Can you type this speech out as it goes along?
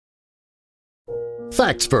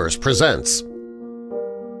Facts First presents.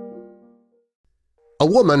 A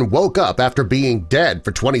woman woke up after being dead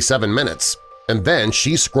for 27 minutes, and then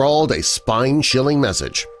she scrawled a spine-chilling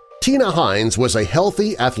message. Tina Hines was a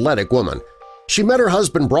healthy, athletic woman. She met her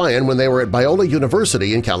husband Brian when they were at Biola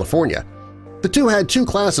University in California. The two had 2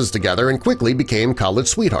 classes together and quickly became college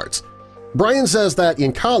sweethearts. Brian says that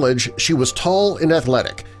in college she was tall and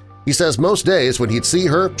athletic. He says most days when he'd see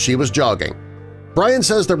her, she was jogging. Brian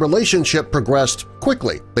says their relationship progressed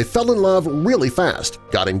quickly. They fell in love really fast,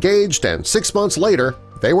 got engaged, and 6 months later,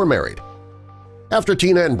 they were married. After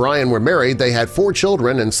Tina and Brian were married, they had 4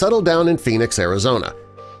 children and settled down in Phoenix, Arizona.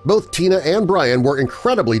 Both Tina and Brian were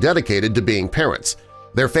incredibly dedicated to being parents.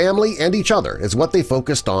 Their family and each other is what they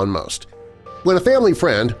focused on most. When a family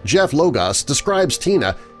friend, Jeff Logos, describes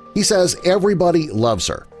Tina, he says everybody loves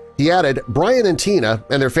her. He added, Brian and Tina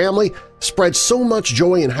and their family spread so much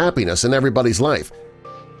joy and happiness in everybody's life.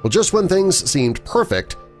 Well, just when things seemed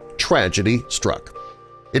perfect, tragedy struck.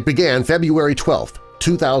 It began February 12,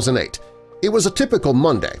 2008. It was a typical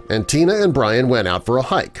Monday, and Tina and Brian went out for a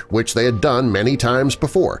hike, which they had done many times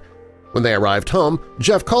before. When they arrived home,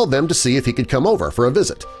 Jeff called them to see if he could come over for a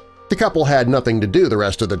visit. The couple had nothing to do the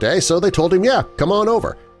rest of the day, so they told him, yeah, come on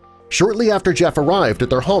over. Shortly after Jeff arrived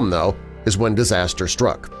at their home, though, is when disaster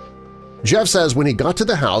struck. Jeff says when he got to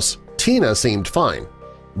the house, Tina seemed fine.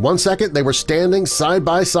 One second they were standing side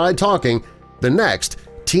by side talking, the next,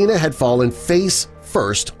 Tina had fallen face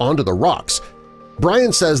first onto the rocks.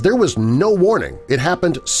 Brian says there was no warning, it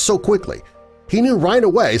happened so quickly. He knew right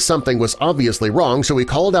away something was obviously wrong, so he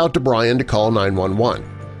called out to Brian to call 911.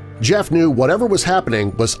 Jeff knew whatever was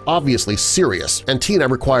happening was obviously serious, and Tina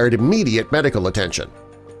required immediate medical attention.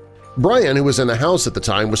 Brian, who was in the house at the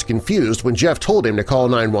time, was confused when Jeff told him to call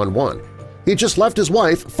 911. He'd just left his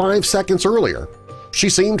wife 5 seconds earlier. She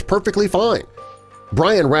seemed perfectly fine.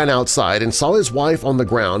 Brian ran outside and saw his wife on the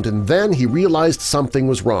ground, and then he realized something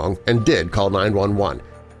was wrong and did call 911.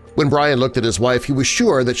 When Brian looked at his wife, he was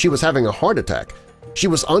sure that she was having a heart attack. She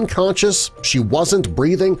was unconscious, she wasn't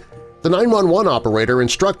breathing. The 911 operator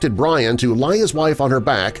instructed Brian to lie his wife on her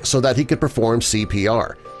back so that he could perform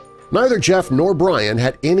CPR. Neither Jeff nor Brian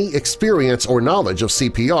had any experience or knowledge of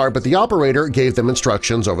CPR, but the operator gave them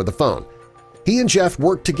instructions over the phone. He and Jeff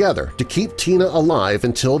worked together to keep Tina alive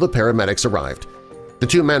until the paramedics arrived. The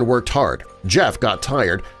 2 men worked hard. Jeff got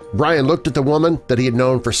tired. Brian looked at the woman that he had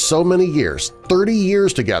known for so many years, 30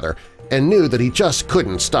 years together, and knew that he just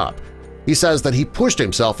couldn't stop. He says that he pushed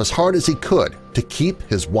himself as hard as he could to keep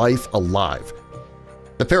his wife alive.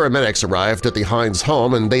 The paramedics arrived at the Hines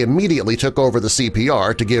home and they immediately took over the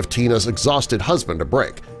CPR to give Tina's exhausted husband a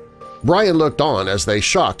break. Brian looked on as they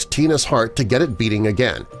shocked Tina's heart to get it beating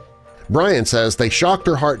again. Brian says they shocked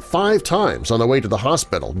her heart 5 times on the way to the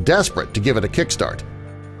hospital, desperate to give it a kickstart.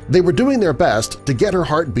 They were doing their best to get her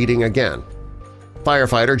heart beating again.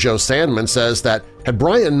 Firefighter Joe Sandman says that had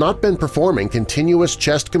Brian not been performing continuous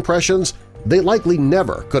chest compressions, they likely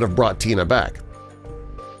never could have brought Tina back.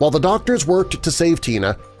 While the doctors worked to save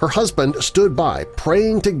Tina, her husband stood by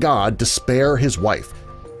praying to God to spare his wife.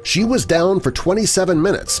 She was down for 27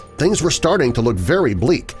 minutes. Things were starting to look very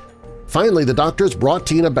bleak. Finally, the doctors brought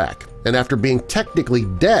Tina back, and after being technically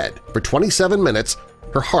dead for 27 minutes,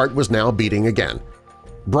 her heart was now beating again.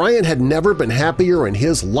 Brian had never been happier in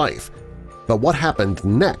his life, but what happened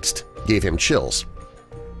next gave him chills.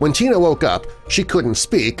 When Tina woke up, she couldn't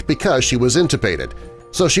speak because she was intubated,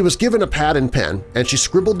 so she was given a pad and pen and she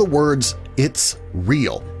scribbled the words, "It's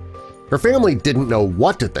real." Her family didn't know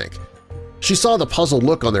what to think. She saw the puzzled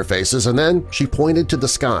look on their faces and then she pointed to the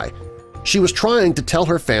sky. She was trying to tell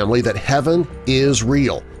her family that heaven is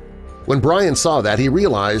real. When Brian saw that, he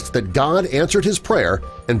realized that God answered his prayer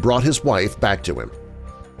and brought his wife back to him.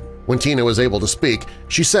 When Tina was able to speak,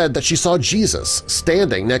 she said that she saw Jesus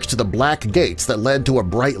standing next to the black gates that led to a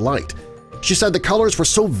bright light. She said the colors were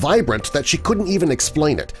so vibrant that she couldn't even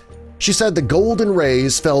explain it. She said the golden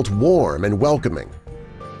rays felt warm and welcoming.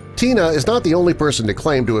 Tina is not the only person to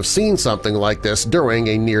claim to have seen something like this during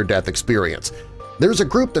a near-death experience. There's a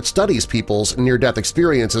group that studies people's near-death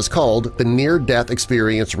experiences called the Near-Death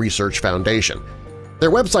Experience Research Foundation.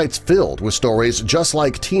 Their website's filled with stories just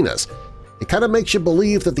like Tina's. It kind of makes you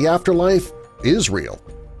believe that the afterlife is real.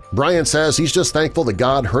 Brian says he's just thankful that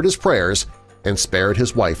God heard his prayers and spared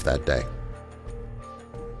his wife that day.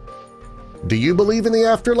 Do you believe in the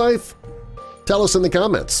afterlife? Tell us in the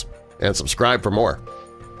comments and subscribe for more.